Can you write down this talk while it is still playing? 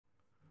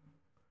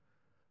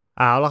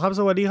เอาละครับ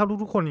สวัสดีครับ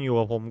ทุกๆคนอยู่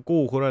กับผม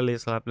กู้คูราเล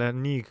สครับและ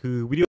นี่คือ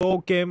วิดีโอ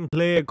เกมเพ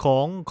ลย์ขอ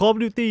ง Call of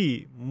Duty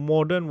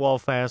Modern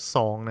Warfare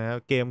 2นะครับ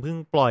เกมเพิ่ง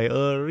ปล่อย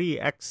Early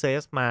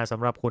Access มาส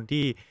ำหรับคน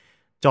ที่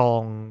จอ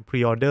ง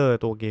Pre-order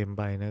ตัวเกม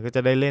ไปนะก็จ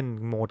ะได้เล่น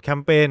โหมดแค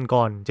มเปญ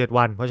ก่อน7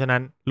วันเพราะฉะนั้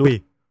นลุย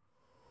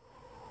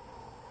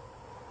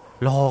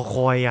รอค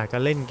อยอยากจะ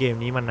เล่นเกม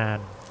นี้มานาน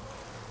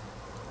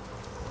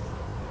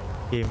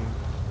เกม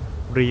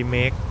รีเม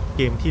คเ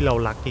กมที่เรา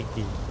รักจ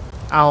ริง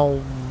ๆเอา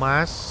มา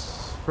ส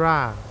รา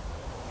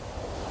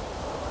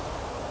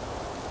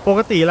ปก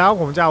ติแล้ว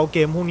ผมจะเอาเก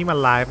มพวกนี้มา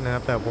ไลฟ์นะครั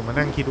บแต่ผมมา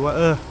นั่งคิดว่า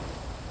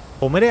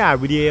ผมไม่ได้อัด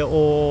วิดีโอ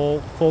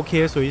 4K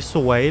ส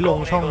วยๆลง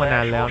ช่องมาน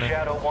านแล้วนะ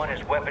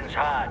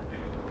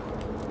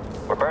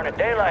We're burning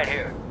daylight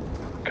here.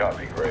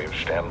 Copy, Graves.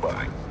 Stand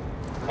by.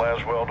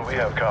 Laswell, do we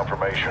have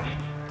confirmation?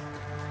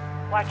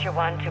 Watcher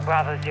 1 to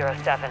Bravo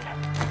 07.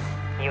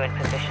 You in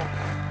position?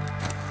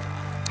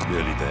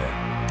 Nearly there.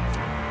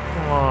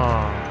 ว้า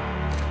ว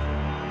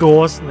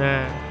Ghost นะ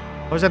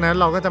เพราะฉะนั้น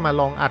เราก็จะมา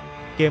ลองอัด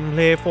เกมเพ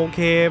ลย์ 4K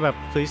แบบ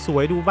สว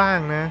ยๆดูบ้าง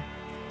นะ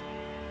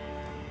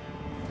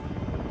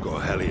Got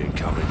a heli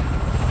incoming.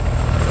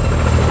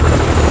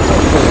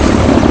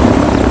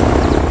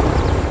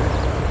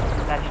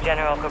 That's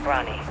General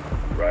Gabrani.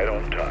 Right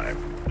on time.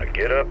 Now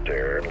get up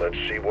there and let's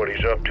see what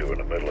he's up to in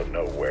the middle of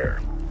nowhere.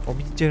 ผม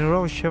มี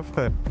General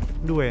Shepherd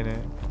ด้วยน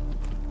ะ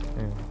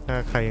ถ้า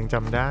ใครยังจ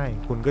ำได้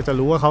คุณก็จะ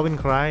รู้ว่าเขาเป็น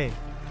ใคร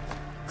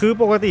คือ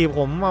ปกติผ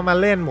มมา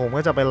เล่นผม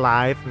ก็จะไปไล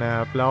ฟ์นะค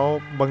รับแล้ว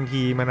บาง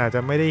ทีมันอาจจ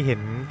ะไม่ได้เห็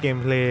นเกม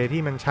เพลย์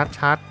ที่มัน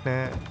ชัดๆน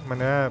ะมัน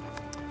ก็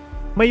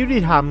ไม่ยุติ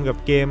ธรรมกับ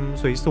เกม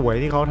สวย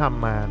ๆที่เขาท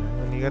ำมานะ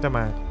วันนี้ก็จะม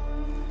า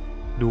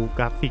ดูก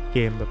ราฟิกเก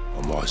มแบบ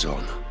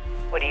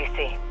What do you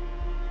see?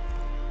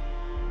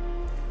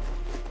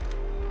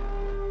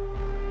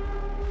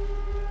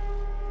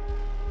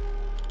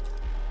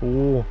 โอ้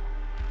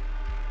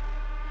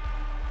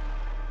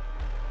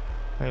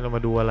ให้เราม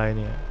าดูอะไร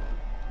เนี่ย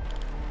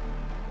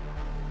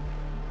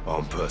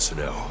Armed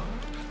personnel,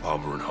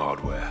 armor and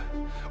hardware,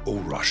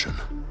 all Russian.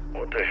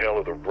 What the hell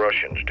are the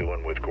Russians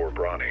doing with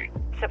Gabrani?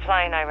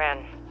 Supplying Iran.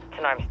 It's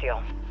an arms deal.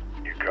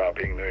 You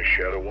copying this,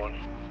 Shadow One?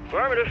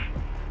 Affirmative.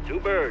 2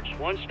 birds,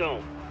 1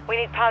 stone. We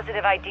need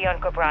positive ID on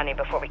Gabrani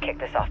before we kick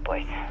this off,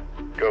 boys.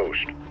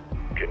 Ghost,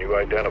 can you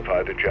identify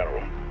the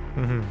general?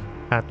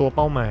 หาตัวเ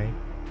ป้าหมาย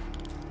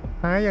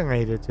หายังไง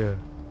จะเจอ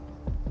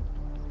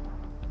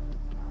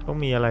ต้อง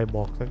มีอะไรบ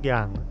อกสักอ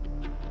ย่าง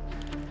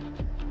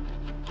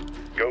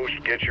Ghost,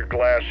 get your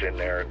glass in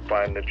there and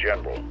find the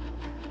general.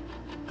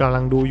 กำลั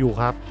งดูอยู่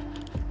ครับ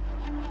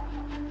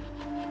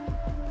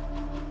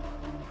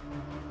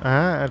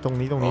ตรง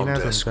นี้น่า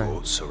สนใจ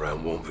Escorts around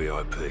one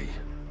VIP.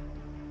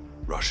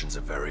 Russians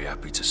are very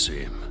happy to see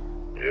him.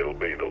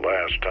 It'll be the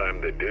last time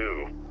they do.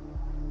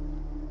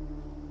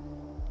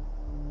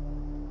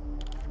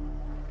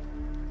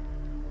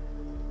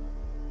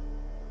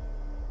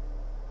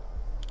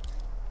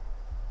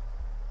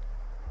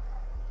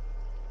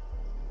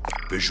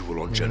 Visual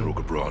on General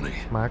Gabrani.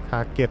 Mark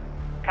target.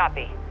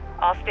 Copy.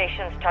 All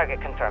stations target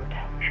confirmed.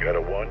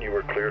 Shadow 1, you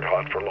are cleared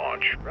hot for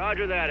launch.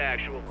 Roger that,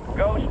 actual.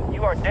 Ghost,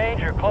 you are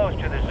danger close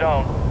to the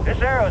zone. This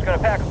arrow is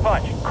gonna pack a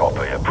punch.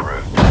 Copy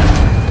approved.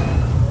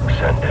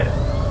 Send it.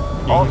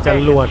 ยิงจ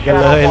รวดกัน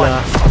เลยเหรอ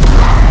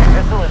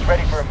Missile is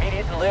ready for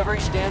immediate delivery.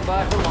 Stand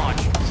by for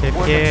launch. เชฟ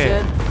Order เก้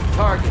 10,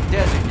 target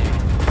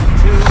designated.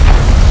 2,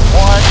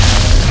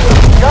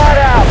 1. Shot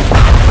out.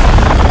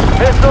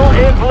 Missile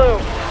in blue.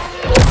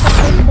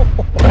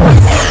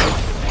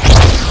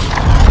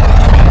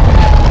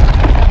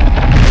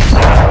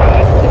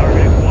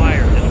 target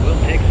acquired. This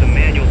will take some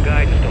manual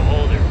guidance to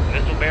hold her.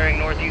 Missile bearing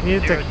northeast นี่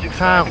จะ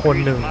ฆ่าคน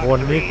หนึ่งคน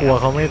นี่กลัว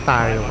เขาไม่ต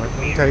ายหรอกมัน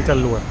ต้องใช้จ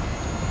รวด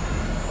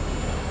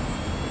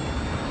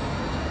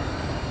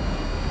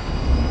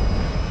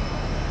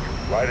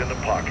Right in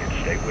the pocket.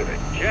 Stay with it.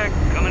 Check.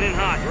 Coming in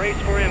hot.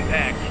 Race for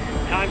impact.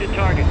 Time to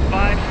target.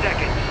 5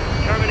 seconds.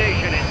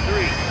 Termination in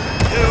 3,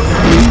 2,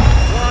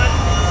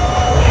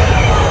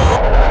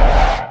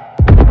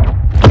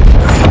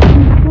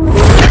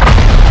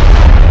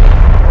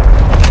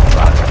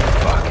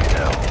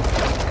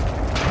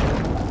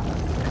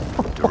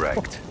 1.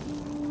 Direct.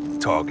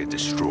 Target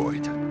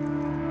destroyed.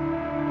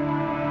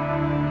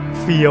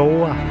 เฟี้ยว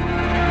อ่ะ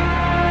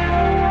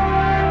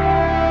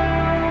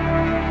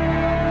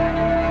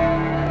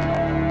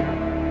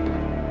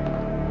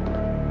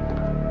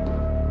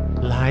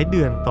หลายเ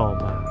ดือนต่อ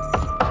มา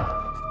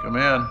Come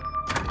in.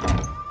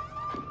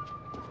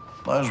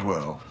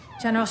 Laswell.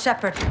 General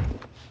Shepherd.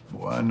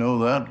 Oh, I know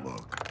that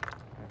look.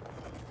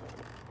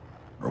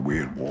 Are we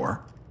at war?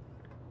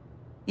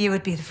 You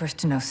would be the first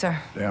to know, sir.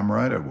 Damn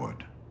right I would.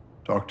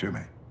 Talk to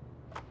me.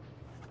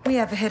 We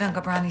have a hit on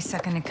Gabrani's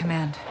second in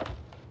command.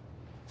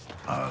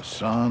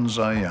 Hassan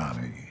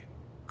Zayani,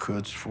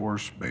 Quds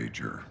Force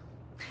Major.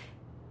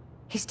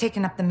 He's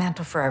taken up the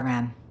mantle for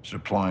Iran.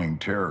 Supplying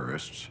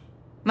terrorists.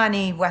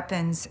 Money,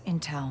 weapons,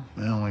 intel.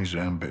 Well, he's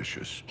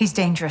ambitious. He's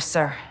dangerous,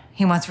 sir.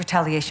 He wants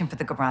retaliation for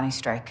the Gabrani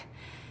strike.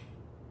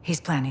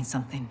 He's planning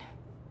something.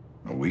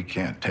 We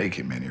can't take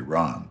him in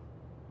Iran.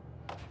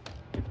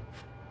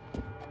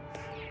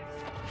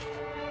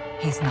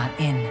 He's not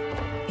in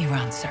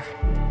Iran, sir.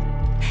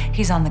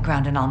 He's on the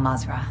ground in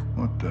Al-Mazrah.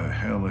 What the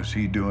hell is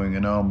he doing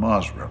in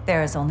Al-Mazrah?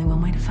 There is only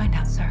one way to find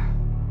out, sir.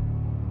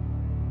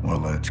 Well,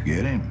 let's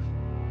get him.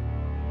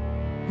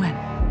 When?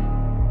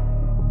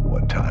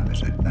 What time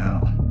is it now?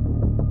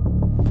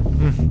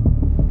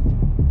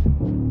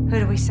 Who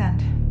do we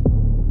send?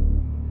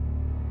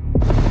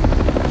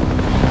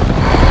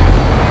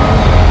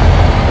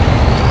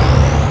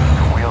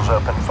 Wheels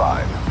up in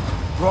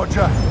 5.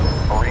 Roger.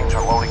 Marines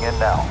are loading in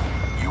now.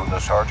 You and the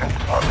sergeant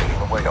are leading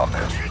the way on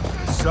this.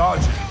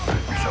 Sergeant?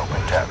 You're so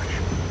McTavish.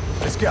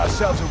 Let's get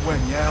ourselves a win,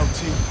 yeah,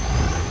 LT?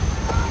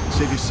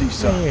 See if you see นี่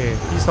something.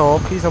 พี่โซฟ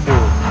พี่ส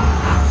บู่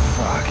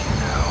Fucking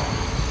hell.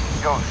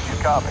 Ghost, you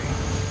copy?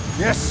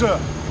 Yes, sir.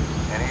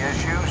 Any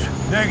issues?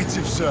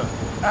 Negative, sir.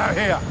 Out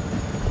here.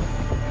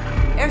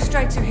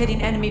 Airstrikes are hitting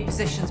enemy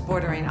positions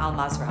bordering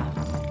Al-Mazrah.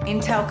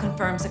 Intel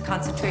confirms a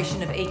concentration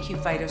of AQ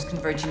fighters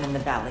converging in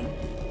the valley.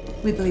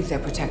 We believe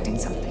they're protecting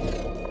something.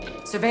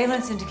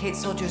 Surveillance indicates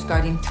soldiers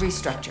guarding 3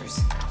 structures.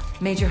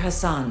 Major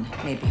Hassan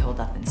may be holed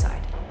up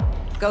inside.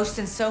 Ghost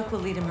and Soap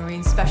will lead a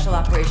Marine Special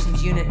Operations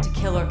unit to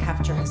kill or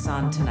capture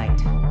Hassan tonight.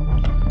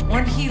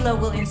 One Helo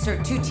will insert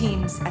 2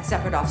 teams at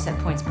separate offset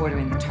points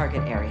bordering the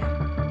target area.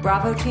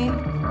 Bravo team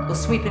will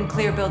sweep and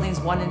clear buildings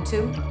 1 and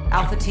 2.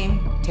 Alpha team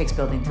takes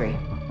building 3.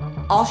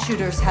 All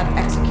shooters have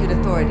execute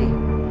authority,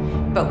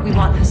 but we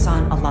want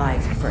Hassan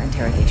alive for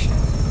interrogation.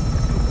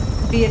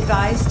 Be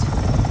advised,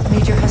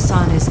 Major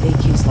Hassan is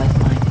AQ's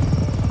lifeline.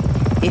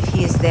 If he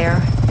is there,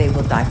 they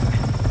will die for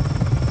him.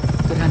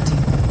 Good hunting.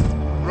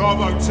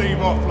 Bravo team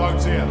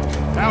offloads here.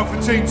 Alpha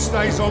team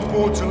stays on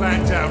board to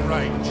land down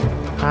range.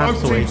 Ah, Both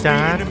sweet teams meet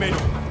dad. in the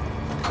middle.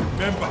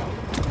 Remember,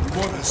 we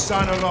want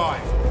Hassan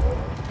alive,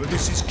 but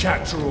this is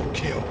capture or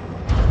kill.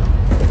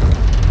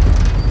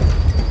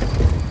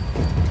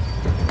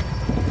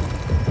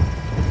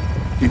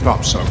 Keep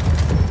up, son.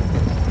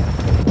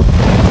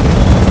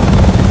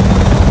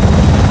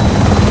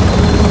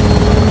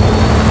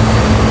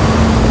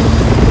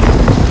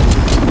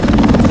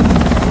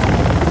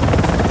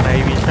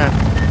 Night vision.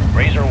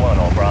 Razor 1,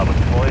 all Bravo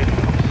deployed.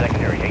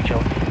 Secondary HO.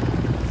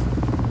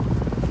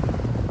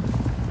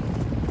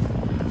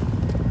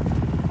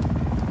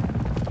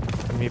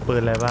 มันมีปื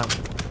นอะไรบ้าง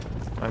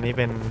อันนี้เ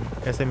ป็น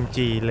SMG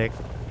เล็ก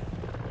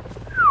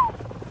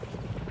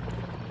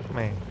แ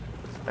ม่ง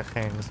ตะแค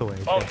งสวย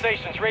All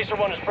stations, Razor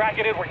 1 is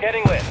bracketed. We're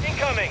getting lit.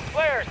 Incoming!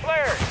 Flares!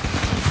 Flares!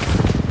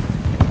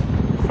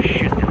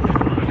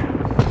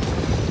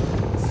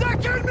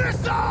 Second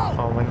missile! เ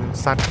อามัน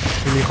ซัด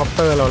เฮลิคอปเต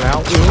อร์เราแล้ว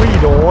อุ้ย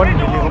โดนเ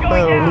ฮลิคอปเตอ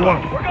ร์เราล่วง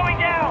We're going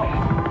down!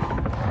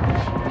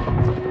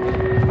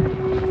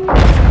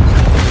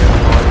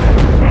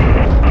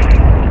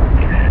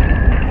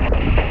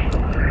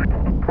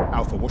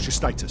 Alpha, what's your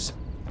status?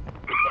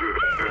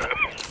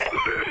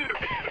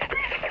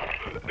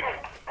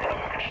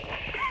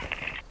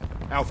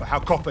 Alpha, how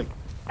copy?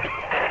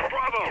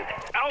 Bravo!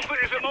 Alpha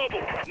is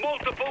immobile.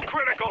 Multiple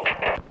critical.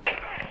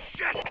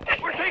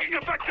 Shit! We're taking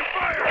effective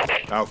fire!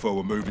 Alpha,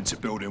 we're moving to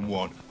building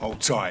 1.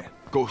 Hold tight.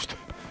 Ghost,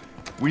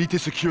 we need to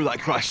secure that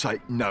crash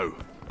site now.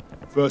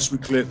 First we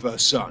clear for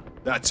Hassan.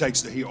 That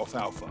takes the heat off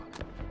Alpha.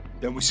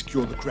 Then we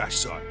secure the crash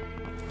site.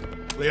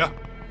 Clear?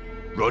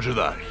 Roger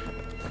that.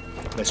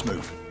 Let's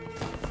move.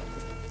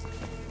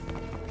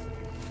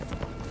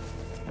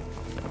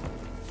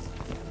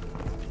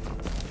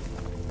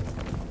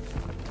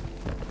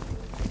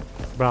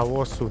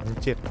 Bravo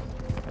 07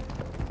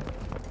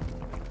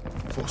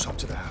 Force up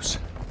to the house.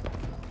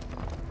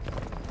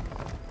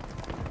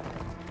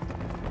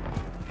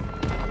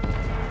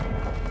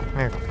 แ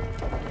ม่ง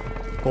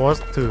โกส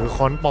ถือ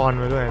ค้อนปอน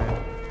มาด้วยนะ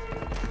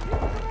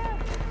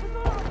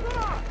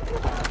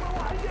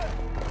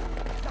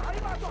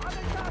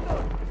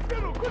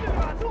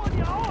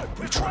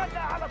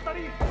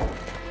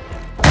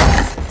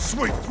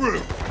Sweep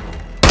through!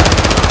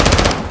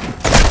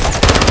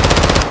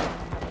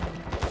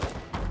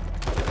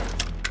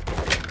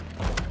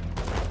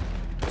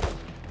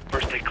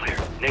 First take clear.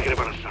 Negative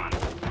on Hassan.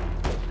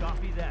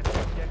 Copy that.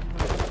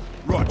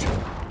 Roger.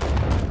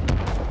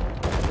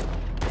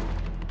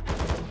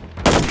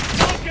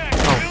 Okay!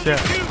 Oh,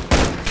 shit.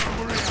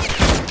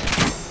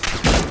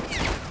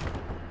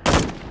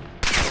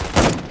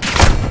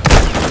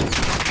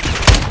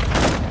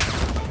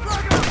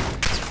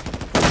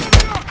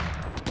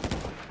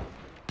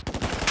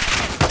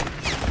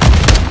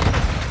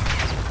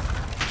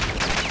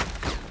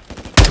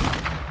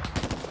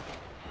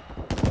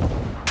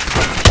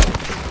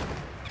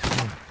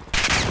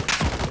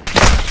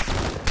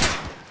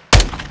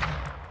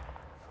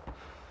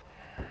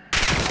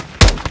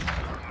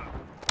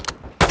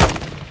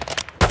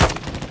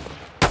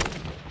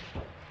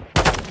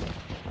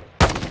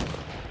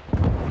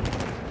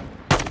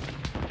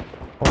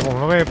ผม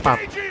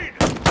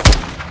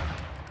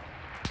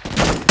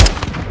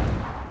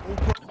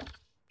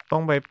ต้อ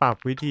งไปปรับ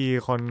วิธี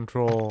คอนโทร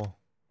ล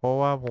เพราะ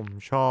ว่าผม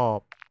ชอบ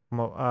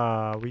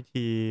วิ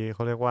ธีเข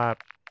าเรียกว่า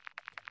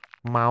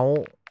เมา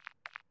ส์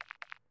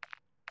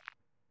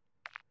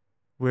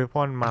เวพ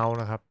อนเมาส์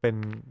นะครับเป็น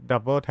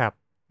Double Tap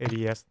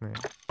ADS เนี่ย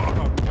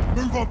Bravo.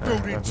 Move on ตอน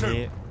building นี้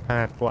 2. ข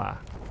นาดกว่า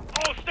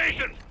All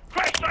stations!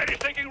 Crash site is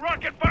taking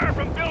rocket fire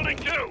from building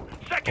 2! โ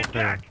อ Second เค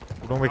jack!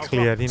 กูต้องไปเค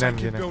ลียร์ที่นั่น Take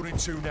ใช่ your ไหม building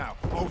 2 now.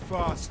 Hold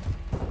fast.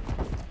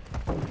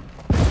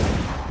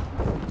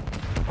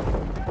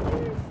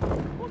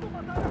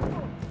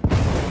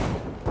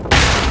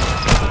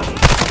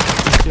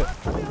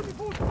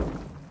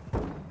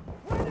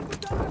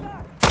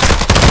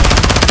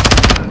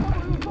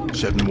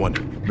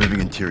 7-1,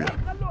 moving interior.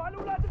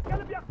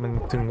 มัน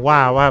ถึงว่า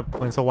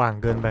มันสว่าง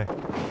เกินไป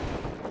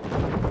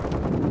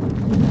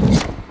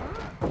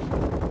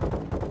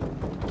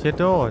เช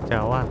โดแจ๋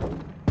วอ่ะ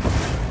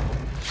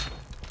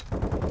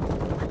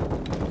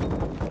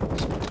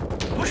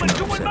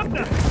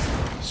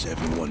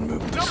 7-1,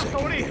 moving to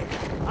second deck.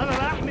 أنا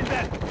راح من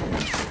ذاك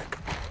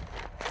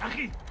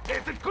أخي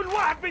اقتل كل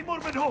واحد بيمر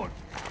من هون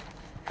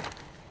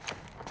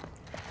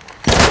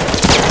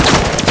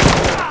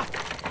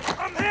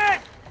I'm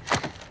hit!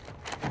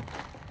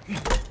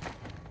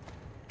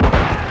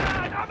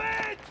 I'm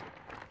hit!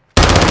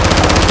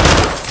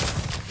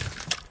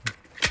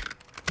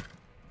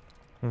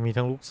 มันมี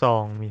ทั้งลูกซอ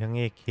งมีทั้ง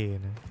AK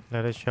นะแล้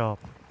วได้ชอบ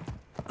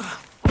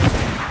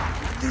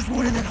There's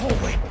one in that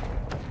hallway.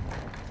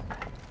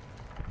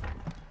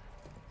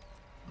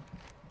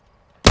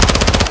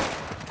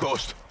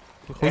 Ghost.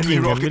 เขายิง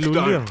กันไม่รู้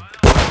เรื่อง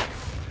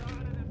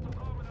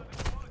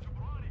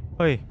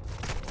เฮ้ย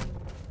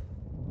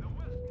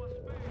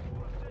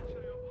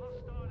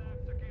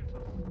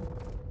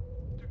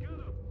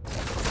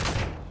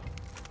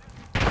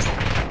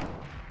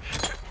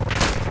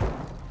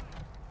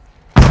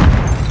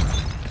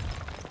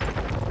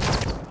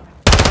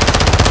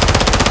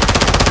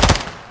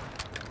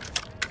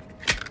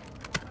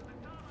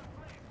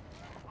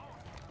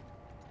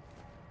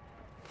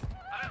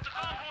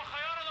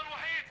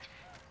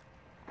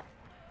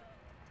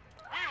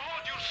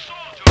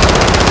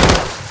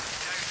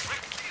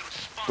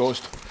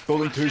Ghost,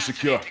 building 2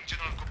 secure.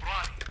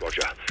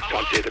 Roger.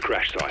 Can't see the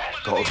crash site.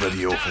 Got a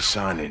video for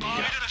San in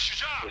here.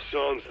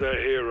 Hassan's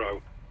their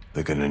hero.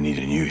 They're gonna need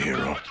a new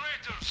hero.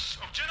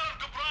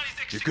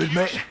 You good,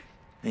 mate?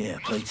 Yeah,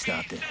 plate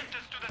stopped it.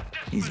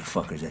 These are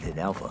fuckers that hit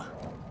Alpha.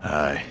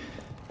 Aye.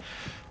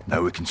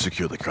 Now we can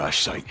secure the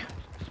crash site.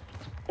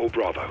 All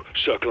Bravo,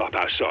 circle up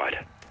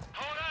outside.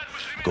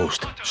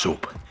 Ghost,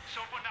 Soap.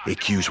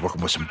 AQ's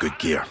working with some good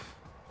gear.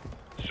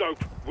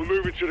 Soap, we're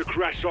moving to the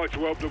crash site to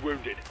help the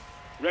wounded.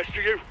 Rest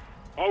of you,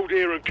 hold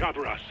here and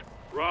cover us.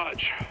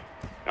 Raj.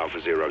 Alpha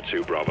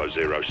 02, Bravo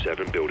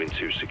 07, building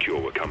 2 secure.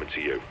 We're coming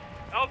to you.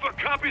 Alpha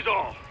copies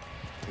all.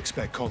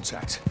 Expect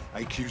contact.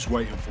 AQ's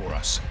waiting for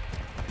us.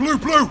 Blue!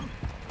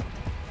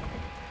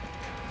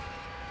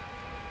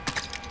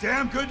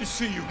 Damn good to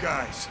see you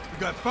guys. We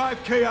got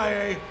 5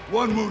 KIA,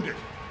 1 wounded.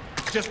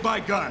 Just my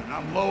gun.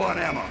 I'm low on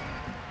ammo.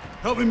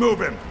 Help me move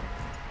him.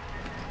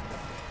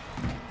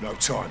 No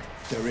time.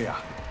 They're here.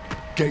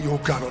 Get your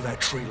gun on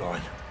that tree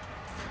line.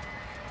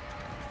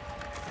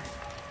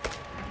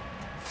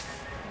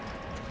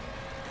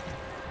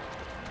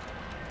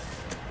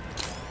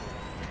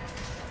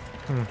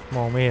 Hmm, ม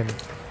องไม่เห็น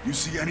You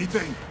see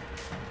anything?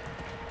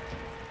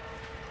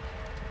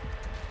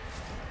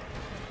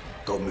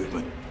 Got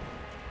movement.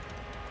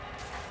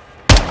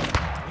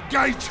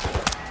 Engage!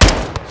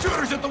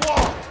 Shooters at the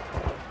wall!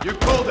 You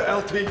called it,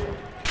 LT.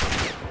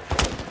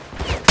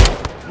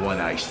 One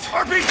iced.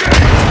 RPG!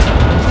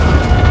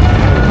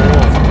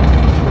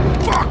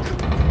 Fuck!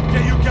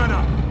 Get your gun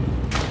up!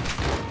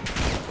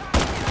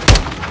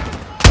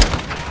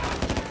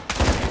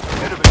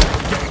 Enemy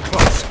getting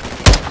close.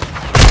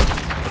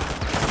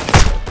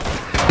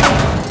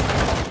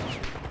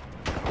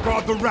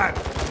 Guard the rat.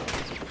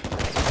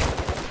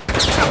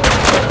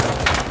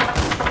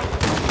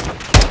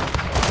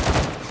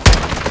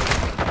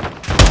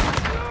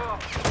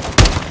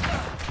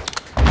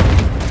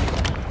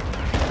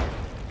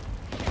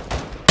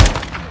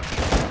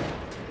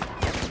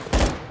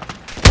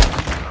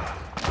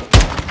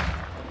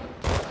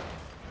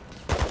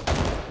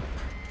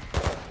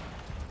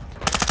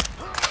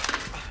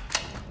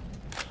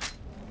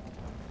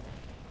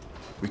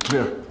 We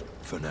clear.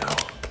 For now.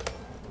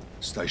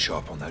 Stay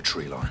sharp on that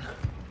tree line.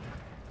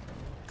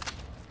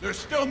 They're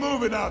still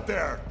moving out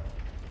there!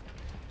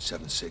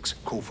 7-6,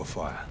 call for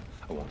fire.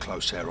 I want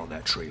close air on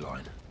that tree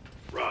line.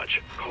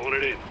 Raj, calling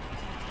it in.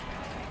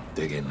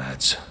 Dig in,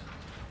 lads.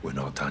 We're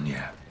not done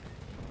yet.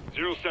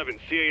 07,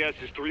 CAS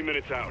is 3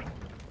 minutes out.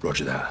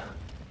 Roger that.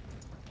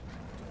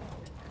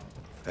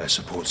 Air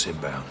support's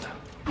inbound.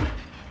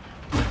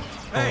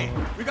 Hey,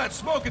 we got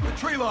smoke at the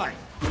tree line!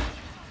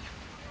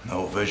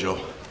 No visual.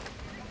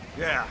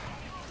 Yeah,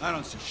 I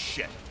don't see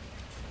shit.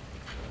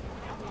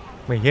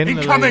 ไม่เห็นอะไ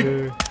รเลย Incoming!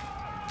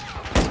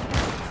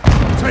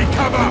 Take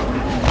cover!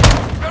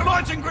 They're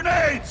launching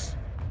grenades!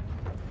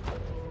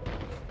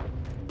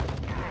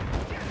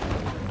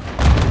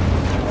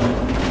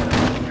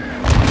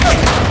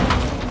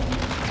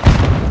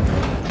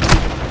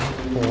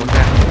 โหน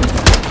ะ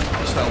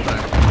Still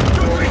down.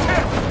 2-3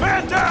 hit!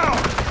 Man down!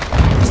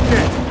 He's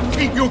dead.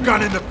 Keep your gun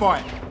in the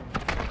fight.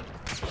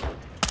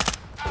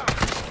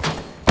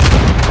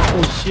 โ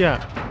อ้เชี่ย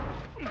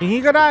อย่าง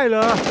นี้ก็ได้เหร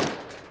อ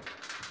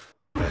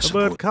ระเ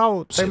บิดเข้า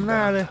เต็มหน้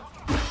าเลย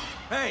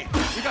Hey,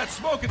 we got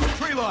smoke at the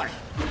tree line.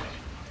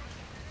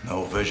 No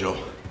visual.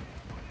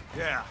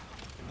 Yeah,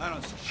 I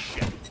don't see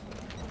shit.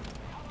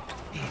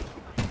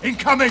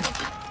 Incoming!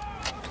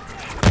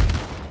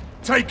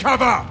 Take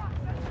cover!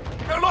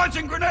 They're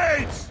launching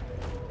grenades!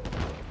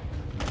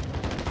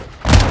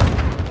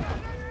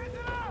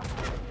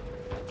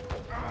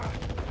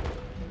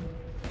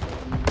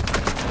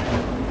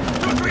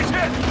 Two-three's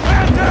hit!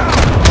 Man down!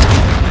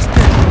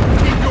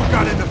 Keep your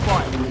gun in the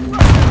fight!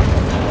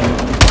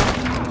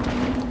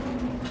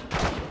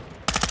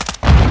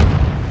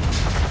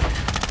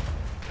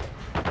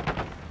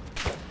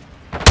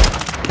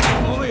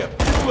 Only a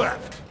few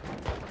left.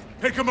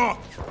 Pick them up!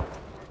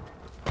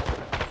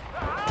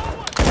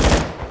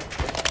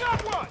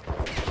 Got one!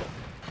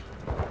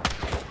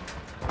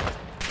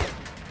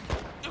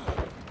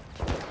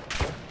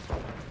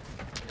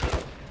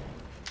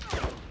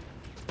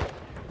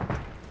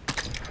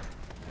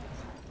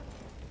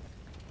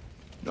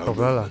 No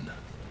movement.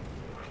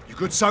 You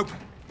good, Soap?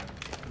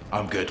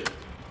 I'm good.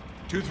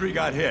 2-3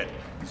 got hit.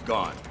 He's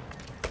gone.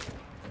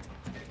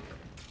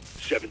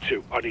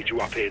 7-2, I need you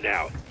up here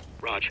now.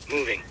 Raj,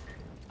 moving.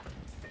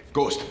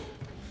 Ghost,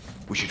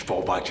 we should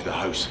fall back to the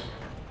house.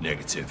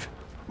 Negative.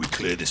 We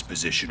clear this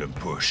position and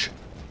push.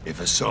 If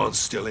Hassan's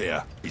still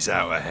here, he's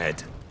out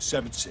ahead.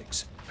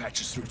 7-6.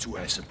 Patch us through to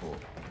air support.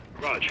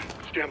 Raj,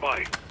 stand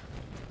by.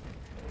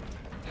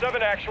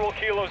 7 actual,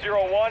 Kilo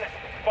 01.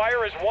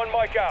 Fire is 1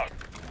 mic out.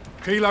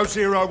 Kilo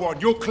 01,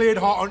 you're cleared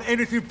hot on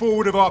anything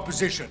forward of our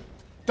position.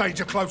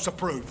 Danger close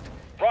approved.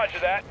 Roger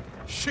that.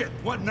 Shit,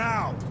 what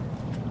now?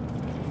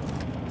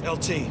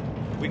 LT,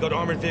 we got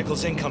armored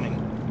vehicles incoming.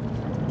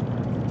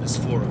 There's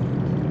 4 of them.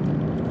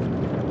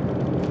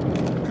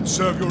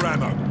 Conserve your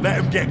ammo. Let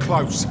them get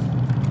close.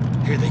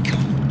 Here they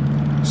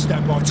come.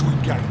 Stand by to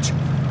engage.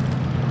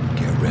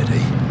 Get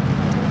ready.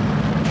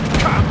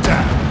 Calm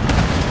down.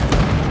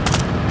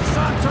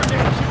 Hassan turned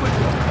HQ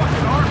into a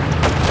fucking army.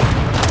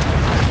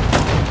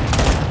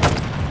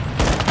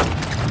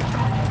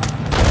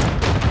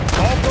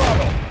 All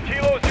Bravo.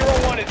 Kilo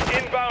 01 is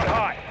inbound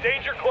high.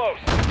 Danger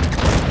close.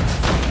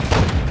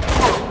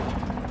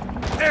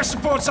 Air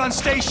support's on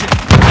station.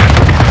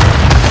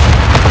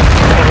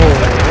 โอ้โห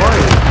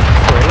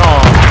สวยหล่อ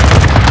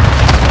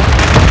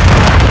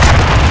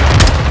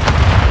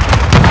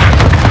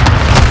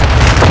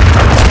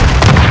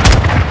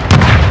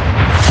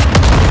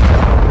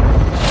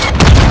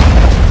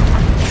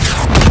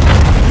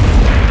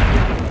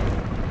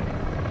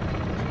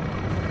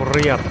เ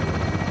รียบ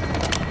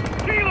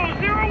Kilo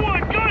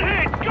 01, good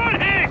hit, good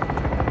hit.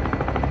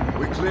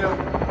 We clear?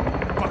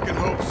 Fucking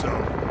hope so.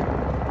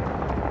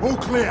 All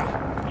clear.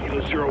 Kilo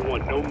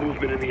 01, no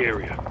movement in the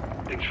area.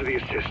 Thanks for the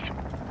assist.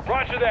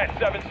 Roger that,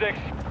 7-6.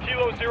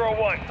 Kilo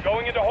 01,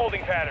 going into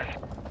holding pattern.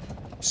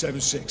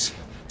 7-6.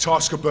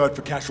 Task a bird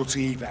for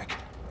casualty evac.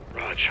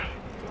 Raj.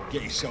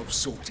 Get yourself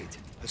sorted.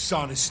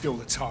 Hassan is still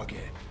the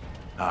target.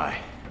 Aye.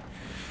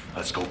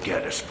 Let's go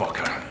get this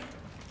fucker.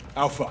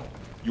 Alpha,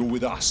 you're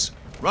with us.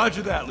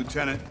 Roger that,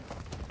 Lieutenant.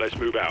 Let's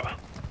move out.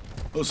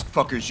 Those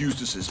fuckers used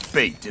us as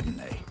bait, didn't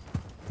they?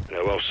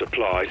 They're well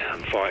supplied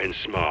and fighting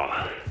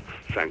smart.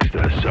 Thanks to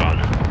Hassan.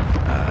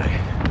 Aye.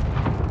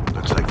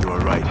 Looks like you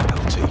were right,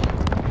 LT.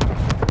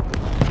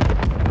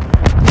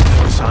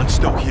 Hassan's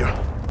still here.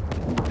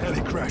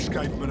 Heli crash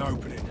gave them an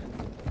opening.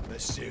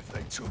 Let's see if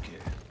they took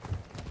it.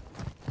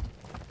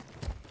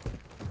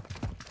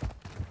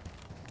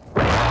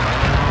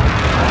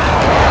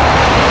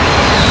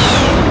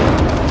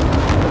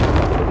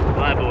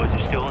 My boys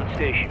are still on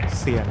station.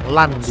 เสียง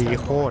ลั่นดี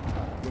โคตร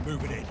We're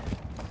moving in.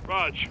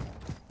 Raj.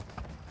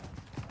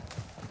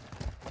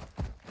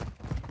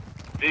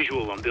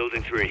 Visual on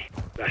building 3.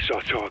 That's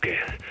our target.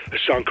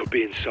 Hassan could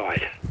be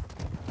inside.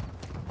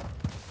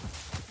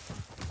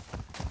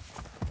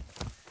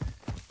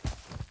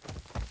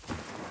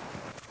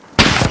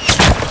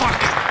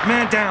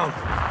 Man down.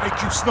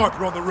 AQ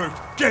sniper on the roof.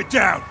 Get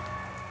down.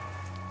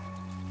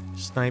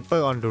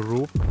 Sniper on the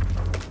roof.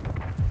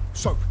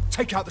 So,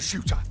 take out the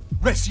shooter.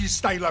 Rest of you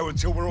stay low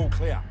until we're all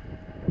clear.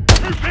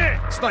 Who's hit?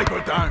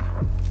 Sniper down.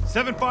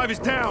 7-5 is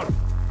down.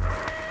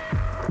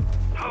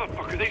 How the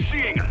fuck are they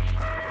seeing us?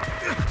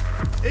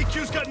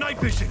 AQ's got night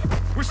vision.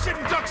 We're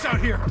sitting ducks out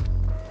here.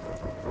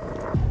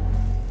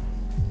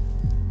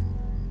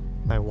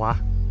 ไหนวะ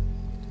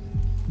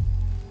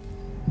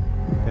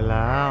เห็นแ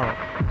ล้ว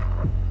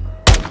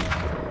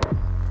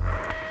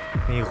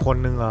มีคน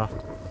หนึ่งเหรอ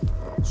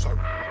So,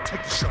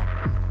 take the shot.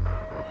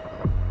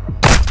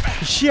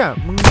 เชี่ย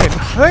มึงเห็น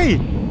เฮ้ย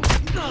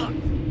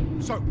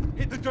So,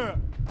 hit the dirt.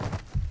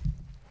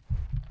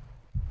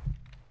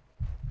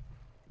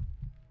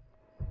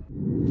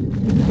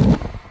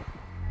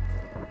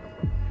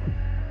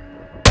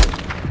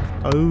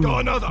 Got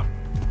another.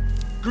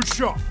 Good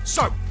shot.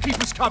 So, keep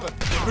us covered.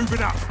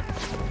 Moving up.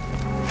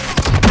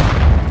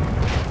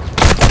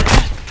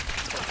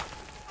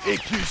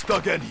 AQ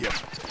stuck in here.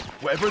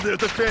 Whatever they're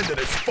defending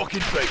is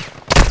fucking big.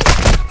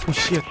 โอ้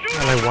เชี่ย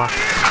อะไรวะ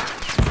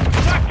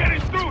Not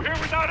getting through here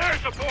without air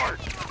support.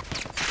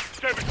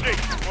 76,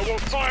 I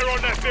want fire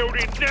on that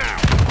building now!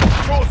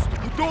 Ghost,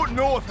 you don't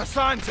know if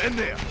Hassan's in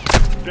there.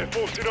 They're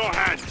forcing our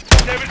hand.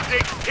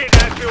 76, hit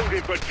that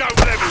building, but don't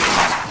level it!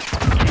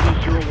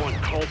 Kilo 01,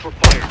 call for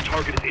fire.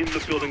 Target is in the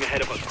building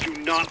ahead of us. Do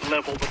not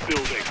level the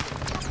building.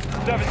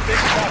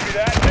 76, copy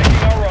that.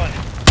 Making our run.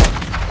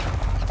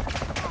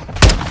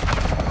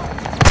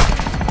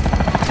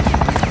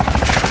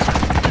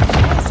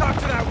 Close up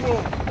to that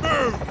wall.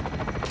 Move!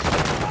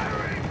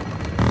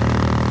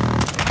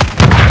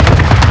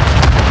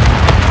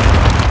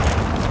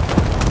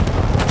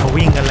เขา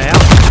วิ่งกันแล้ว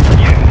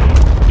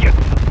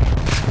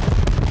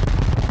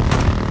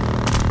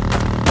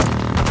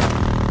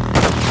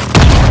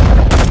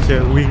เจ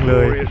อวิ่งเล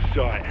ย Glorious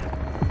sight.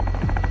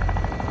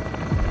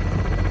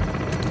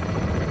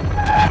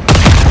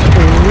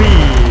 อุ้ย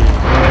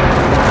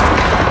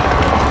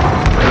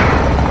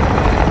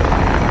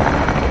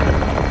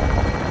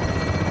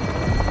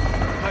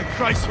Thank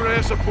Christ for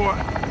air support.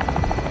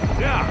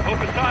 Yeah, hope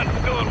Hassan's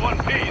still in one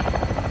piece.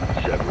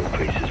 Several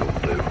pieces will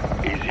do.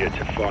 Easier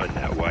to find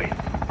that way.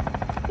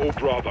 All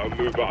Bravo,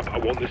 move up. I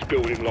want this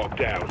building locked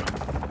down.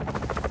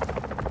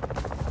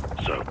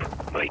 Soap,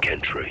 make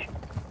entry.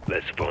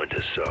 Let's find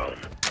Hassan,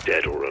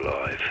 dead or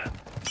alive.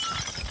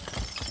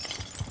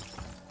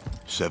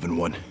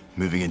 7-1,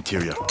 moving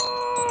interior.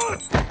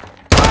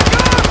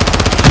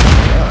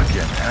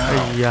 ไอ้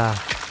ยา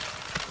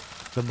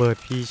ระเบิด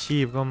พีชี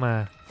พก็มา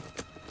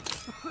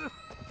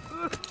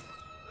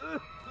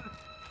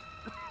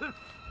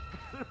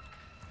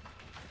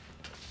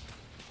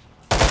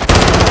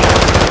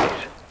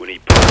We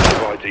need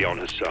positive ID on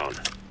Hassan.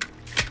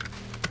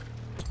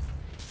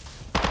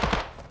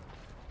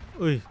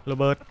 อุ้ยระ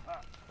เบิด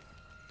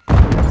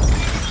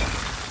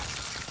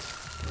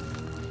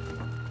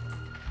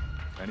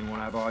Anyone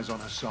have eyes on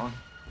Hassan?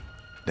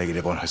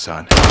 Negative on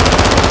Hassan.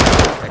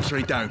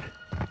 X-ray down.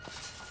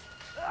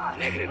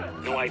 Negative.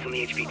 No eyes on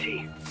the HVT.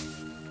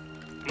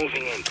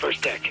 Moving in. First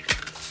deck.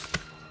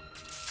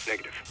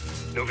 Negative.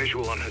 No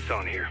visual on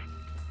Hassan here.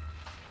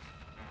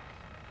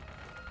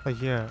 ไอ้เ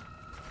หี้ย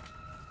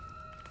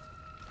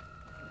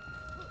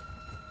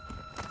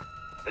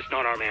That's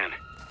not our man.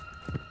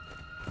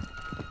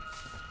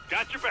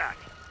 Got your back.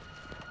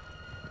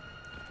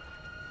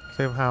 เซ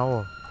ฟเฮาส์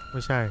ไ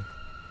ม่ใช่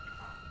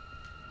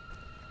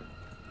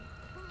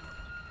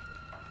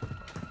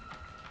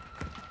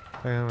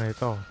ไปทางไหน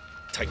ต่อ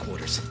Tight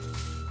quarters.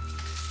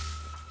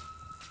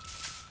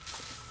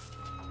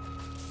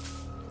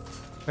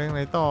 ไปทางไห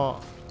นต่อ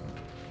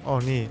อ๋อ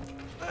นี่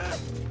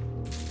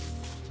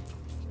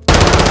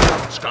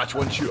Scratch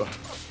one shooter.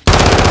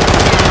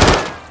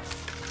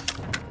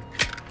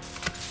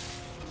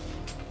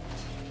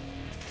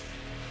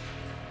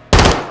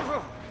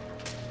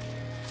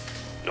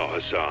 Not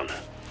Hassan.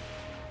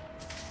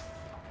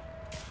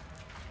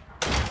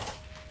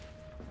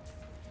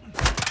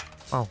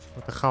 เอ้า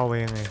จะเข้าไป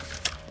ยังไง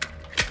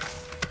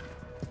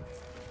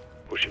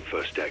Pushing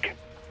first deck.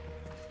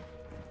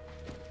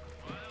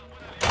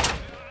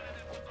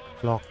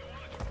 ล็อก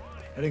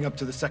Heading up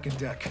to the second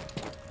deck.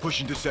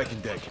 Pushing to second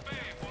deck.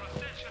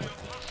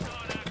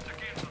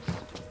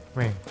 แ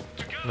ม่ง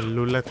มัน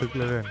ลุ้นระทึกเ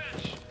หลย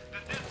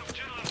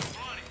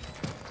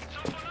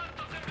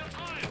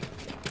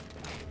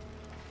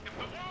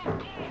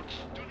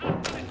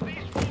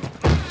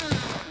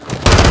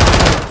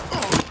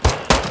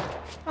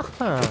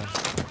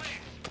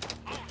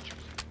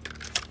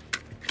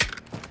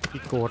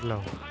พี่โกดเรา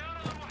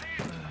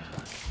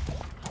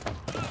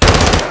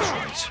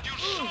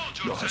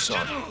No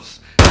Hassan.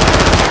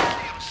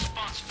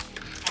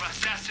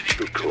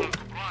 Good call.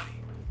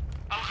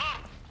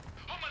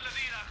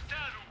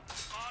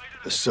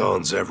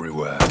 Hassan's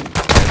everywhere.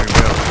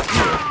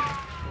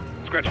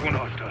 Scratch one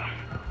hostile.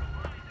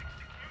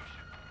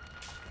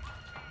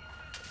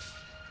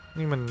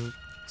 นี่มัน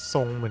ท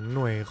รงเหมือนห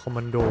น่วยคอมม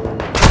านโด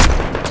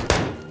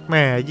แหม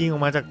ยิงออ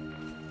กมาจาก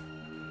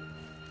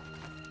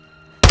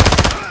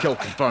Kill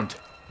confirmed.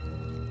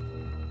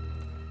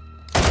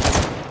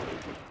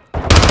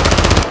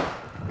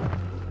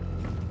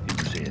 You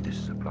can see it. This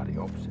is a bloody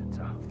opposite.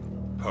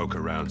 Poke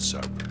around,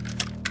 Soap.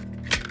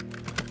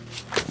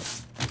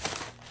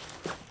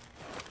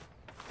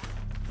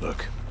 Look,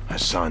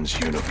 Hassan's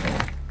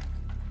uniform.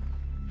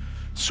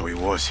 So he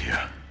was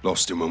here.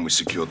 Lost him when we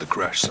secured the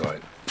crash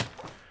site.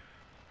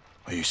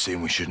 Are you saying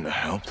we shouldn't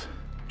have helped?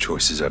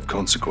 Choices have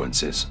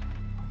consequences.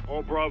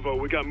 All Bravo,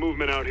 we got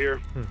movement out here.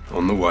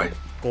 On the way.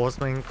 โกส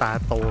มันตา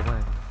โตมา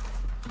ก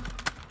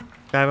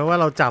กลายเป็นว่า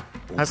เราจับ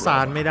ฮัสซา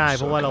นไม่ได้เ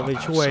พราะว่าเราไป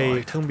ช่วย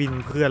เครื่องบิน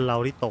เพื่อนเรา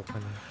ที่ตกมั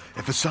น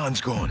If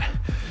Hassan's gone,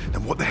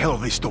 then what the hell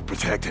are they still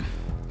protecting?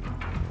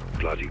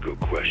 Bloody good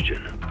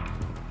question.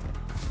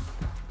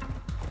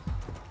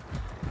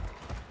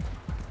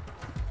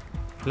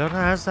 แล้วถ้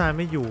าฮัสซานไ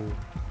ม่อยู่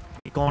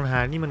กองทห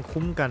ารนี่มัน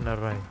คุ้มกันอะ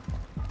ไร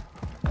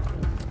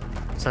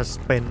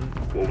Suspense.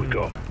 What we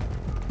got?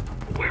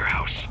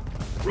 Warehouse.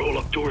 Roll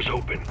up doors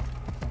open.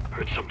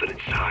 Heard something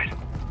inside.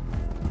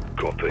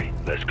 Copy.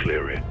 Let's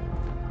clear it.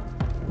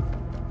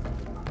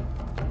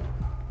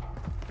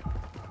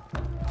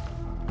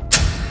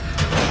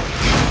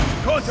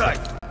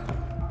 Contact!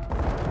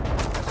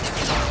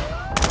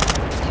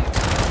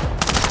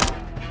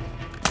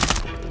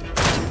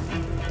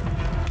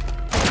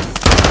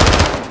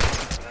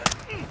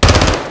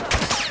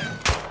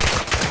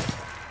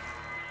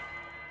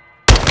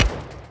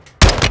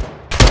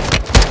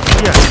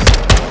 ชี่ย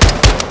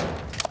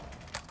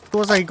ตั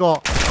วใส่เกราะ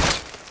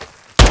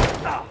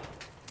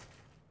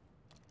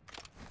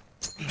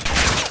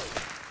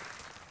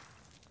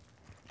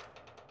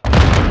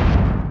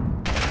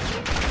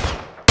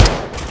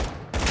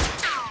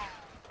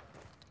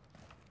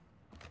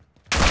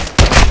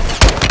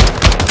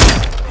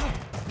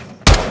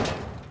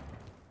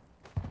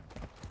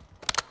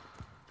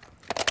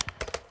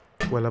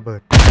กลัวระเบิ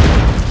ด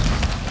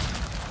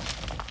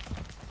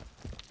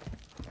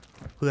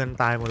เพื่อน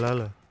ตายหมดแล้วเ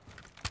หรอ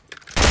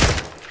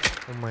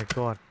Oh my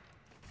god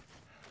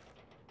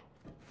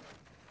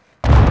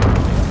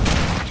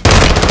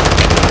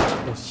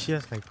โอ้เชี่ย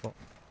ใส่เกราะ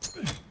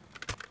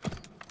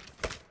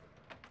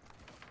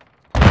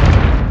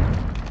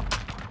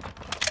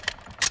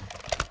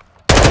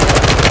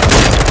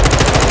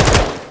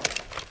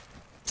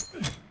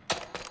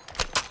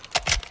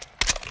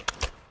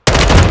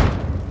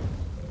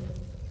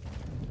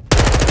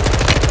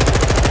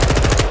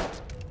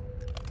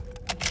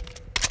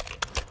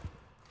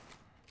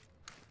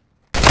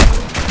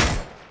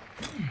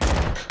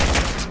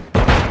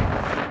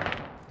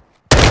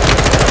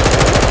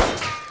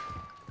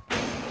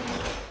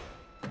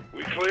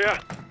Clear?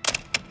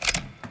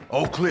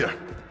 All clear.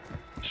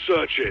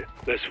 Search it.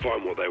 Let's find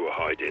what they were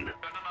hiding.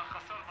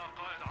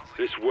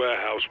 This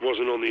warehouse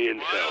wasn't on the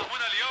intel.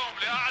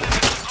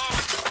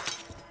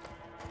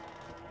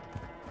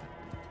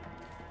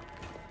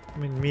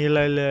 มันมีอะไร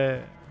เลย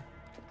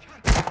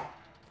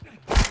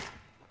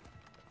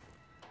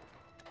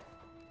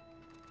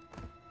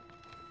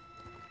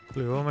ห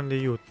รือว่ามันจะ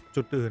อยู่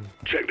จุดอื่น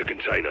Check the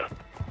container.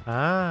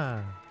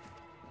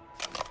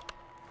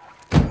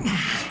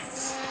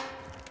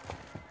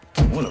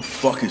 What the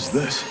fuck is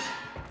this?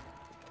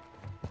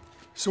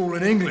 It's all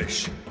in English.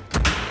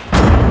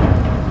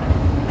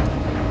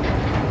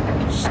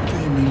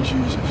 Steaming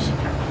Jesus.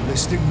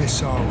 Ballistic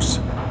missiles.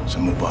 It's a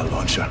mobile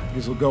launcher.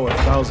 These will go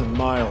 1,000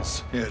 miles.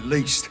 Yeah, at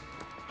least.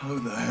 How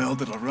the hell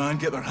did Iran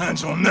get their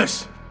hands on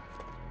this?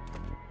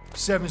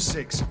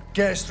 7-6.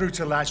 Get us through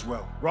to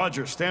Laswell.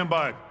 Roger, stand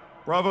by.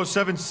 Bravo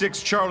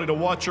 7-6 Charlie to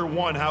Watcher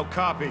 1. How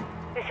copy?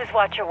 This is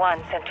Watcher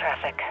 1, send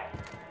traffic.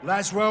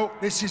 Laswell,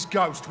 this is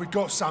Ghost. We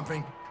got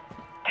something.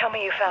 Tell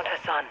me you found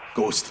Hassan.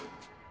 Ghost.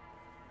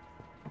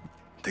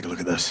 Take a look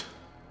at this.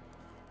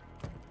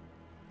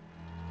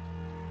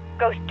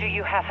 Ghost, do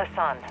you have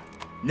Hassan?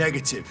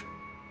 Negative.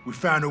 We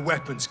found a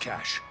weapons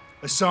cache.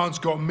 Hassan's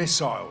got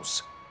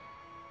missiles.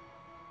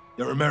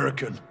 They're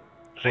American.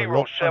 07,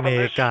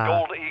 this is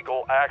Gold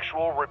Eagle.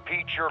 Actual,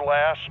 repeat your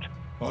last.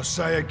 I'll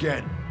say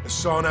again.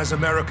 Hassan has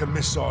American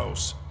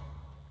missiles.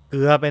 เก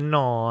ลือเป็นหน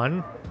อน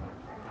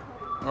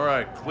All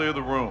right, clear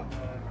the room.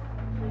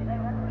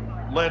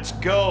 Let's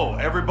go.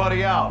 Everybody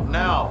out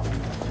now.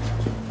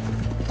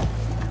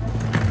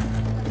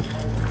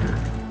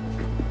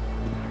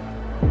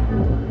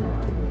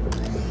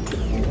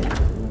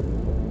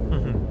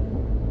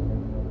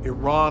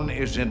 Iran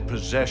is in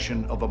possession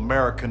of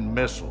American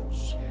missiles.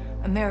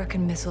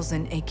 American missiles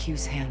in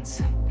AQ's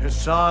hands.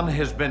 Hassan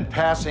has been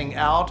passing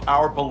out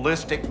our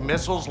ballistic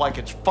missiles like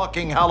it's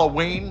fucking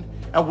Halloween,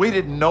 and we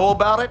didn't know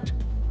about it?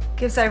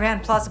 Gives Iran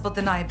plausible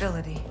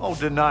deniability. Oh,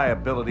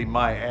 deniability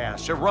my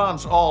ass.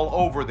 Iran's all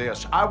over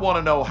this. I want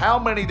to know how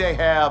many they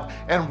have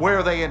and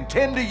where they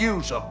intend to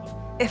use them.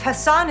 If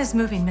Hassan is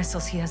moving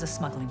missiles, he has a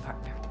smuggling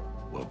partner.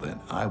 Well, then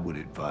I would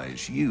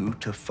advise you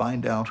to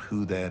find out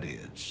who that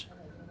is.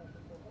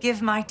 Give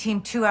my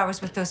team 2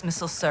 hours with those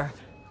missiles, sir.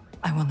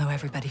 I will know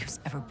everybody who's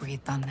ever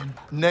breathed on them.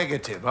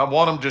 Negative. I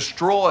want them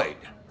destroyed.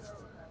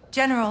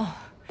 General,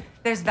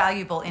 there's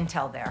valuable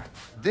intel there.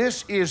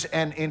 This is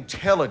an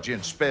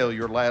intelligence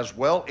failure,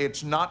 Laswell.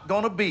 It's not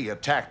going to be a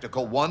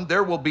tactical one.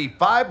 There will be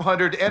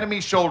 500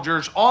 enemy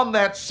soldiers on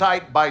that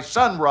site by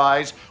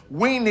sunrise.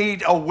 We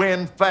need a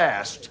win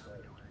fast.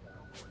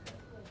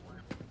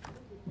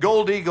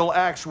 Gold Eagle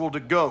actual to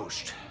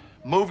Ghost.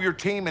 Move your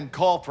team and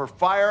call for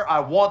fire. I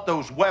want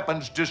those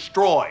weapons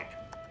destroyed.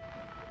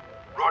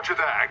 Roger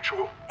that,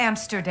 actual.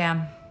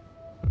 Amsterdam.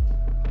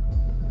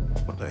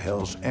 What the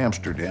hell's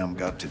Amsterdam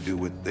got to do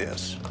with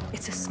this?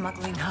 It's a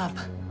smuggling hub.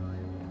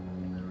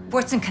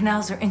 Ports and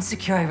canals are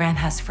insecure. Iran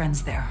has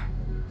friends there.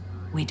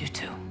 We do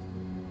too.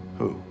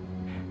 Who?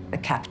 The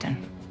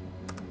captain.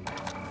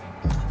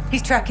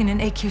 He's tracking an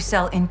AQ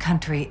cell in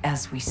country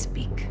as we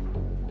speak.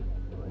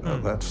 Well,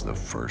 that's the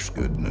first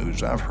good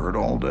news I've heard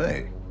all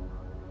day.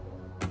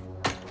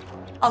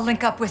 I'll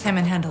link up with him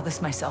and handle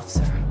this myself,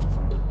 sir.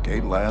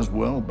 Kate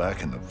Laswell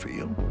back in the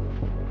field?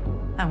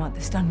 I want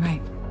this done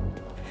right.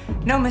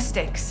 No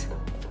mistakes.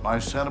 My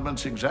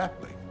sentiments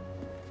exactly.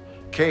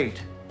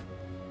 Kate,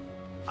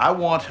 I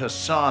want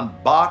Hassan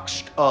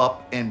boxed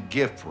up and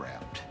gift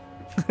wrapped.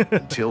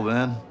 Until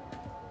then,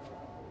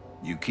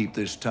 you keep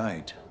this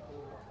tight.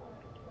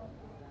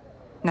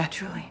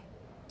 Naturally,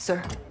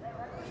 sir.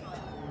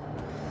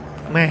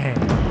 แม่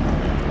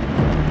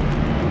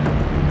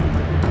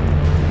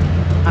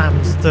อัม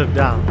สเตอร์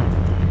ดัม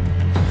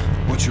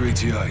What's your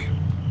ETA?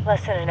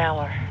 Less than an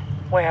hour.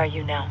 Where are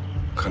you now?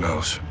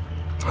 Canals.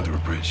 Under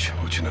a bridge,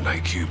 watching an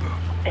AQ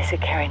boat. Is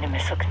it carrying a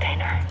missile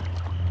container?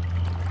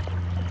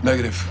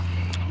 Negative.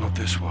 Not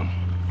this one.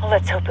 Well,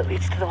 let's hope it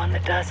leads to the one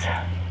that does.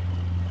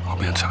 I'll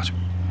be in touch.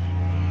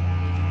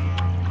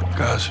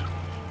 Guys,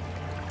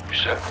 you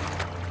set?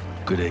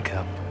 Good day,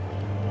 Cap.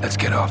 Let's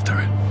get after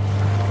it.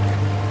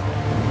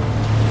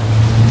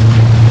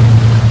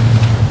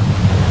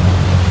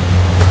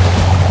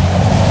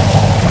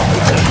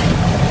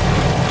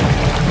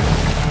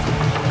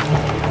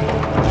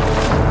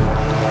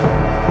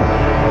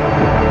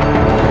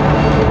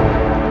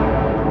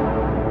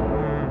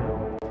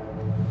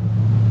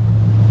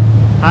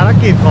 ภาร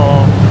กิจของ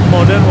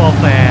Modern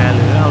Warfare ห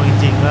รือเอาจ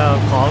ริงๆแล้ว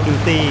Call of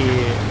Duty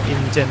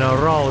in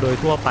general โดย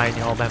ทั่วไปเ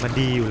นี่ยออกแบบมัน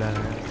ดีอยู่แล้วน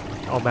ะ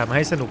ออกแบบมาใ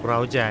ห้สนุกเร้า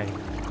ใจ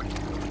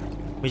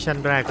มิชชั่น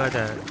แรกก็จ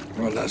ะ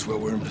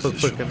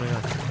ฝึกกันไปก่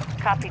อน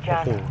Copy, โอ้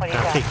John. โห What do กร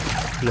า you ฟิก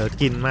got? เหลือ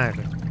กินมากเ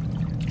ลย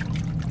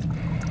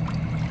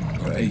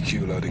AQ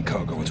loading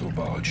cargo into a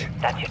barge.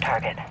 That's your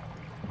target.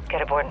 Get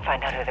aboard and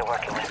find out who they're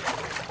working with.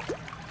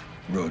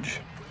 Rog.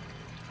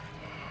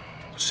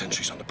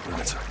 Sentries on the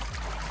perimeter.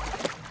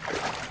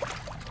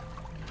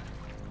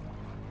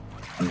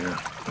 Yeah,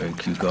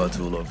 AQ guards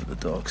all over the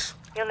docks.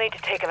 You'll need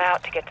to take them out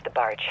to get to the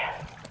barge.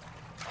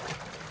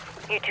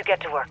 You two get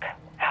to work.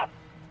 Out.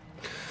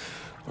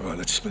 All right,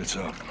 let's split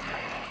up.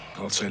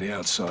 I'll take the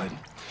outside.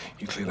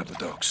 You clean up the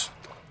docks.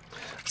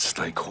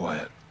 Stay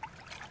quiet.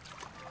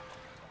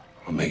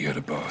 I'll meet you at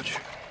the barge.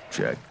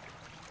 Jack.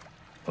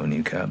 On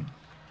you, Cap.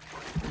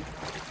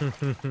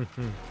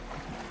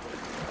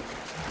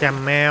 แจม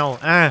แมว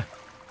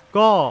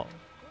ก็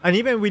อัน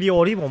นี้เป็นวิดีโอ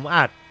ที่ผม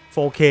อัด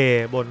 4K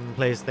บน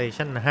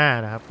PlayStation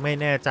 5 นะครับไม่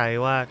แน่ใจ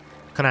ว่า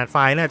ขนาดไฟ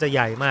ล์น่าจะให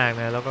ญ่มาก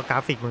นะแล้วก็กรา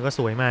ฟิกมันก็ส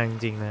วยมากจ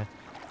ริงๆนะ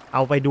เอ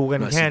าไปดูกั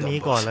นแค่นี้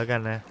ก่อนแล้วกั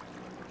นนะ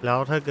แล้ว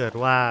ถ้าเกิด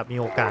ว่ามี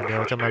โอกาสเดี๋ย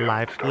วจะมาไล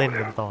ฟ์เล่น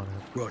กันต่อนะค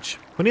รับ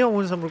วันนี้ขอบ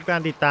คุณสำหรับกา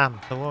รติดตาม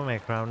แล้วก็ใหม่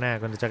คราวหน้า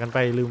ก่อนจะจากกันไป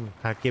ลืม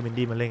หาเกมอิน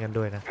ดี้มาเล่นกัน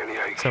ด้วยนะ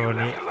สำหรับวัน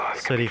นี้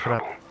สวัสดีครั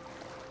บ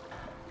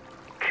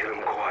Kill 'em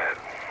quiet.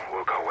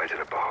 Work our way to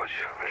the barge.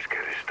 Let's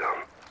get this done.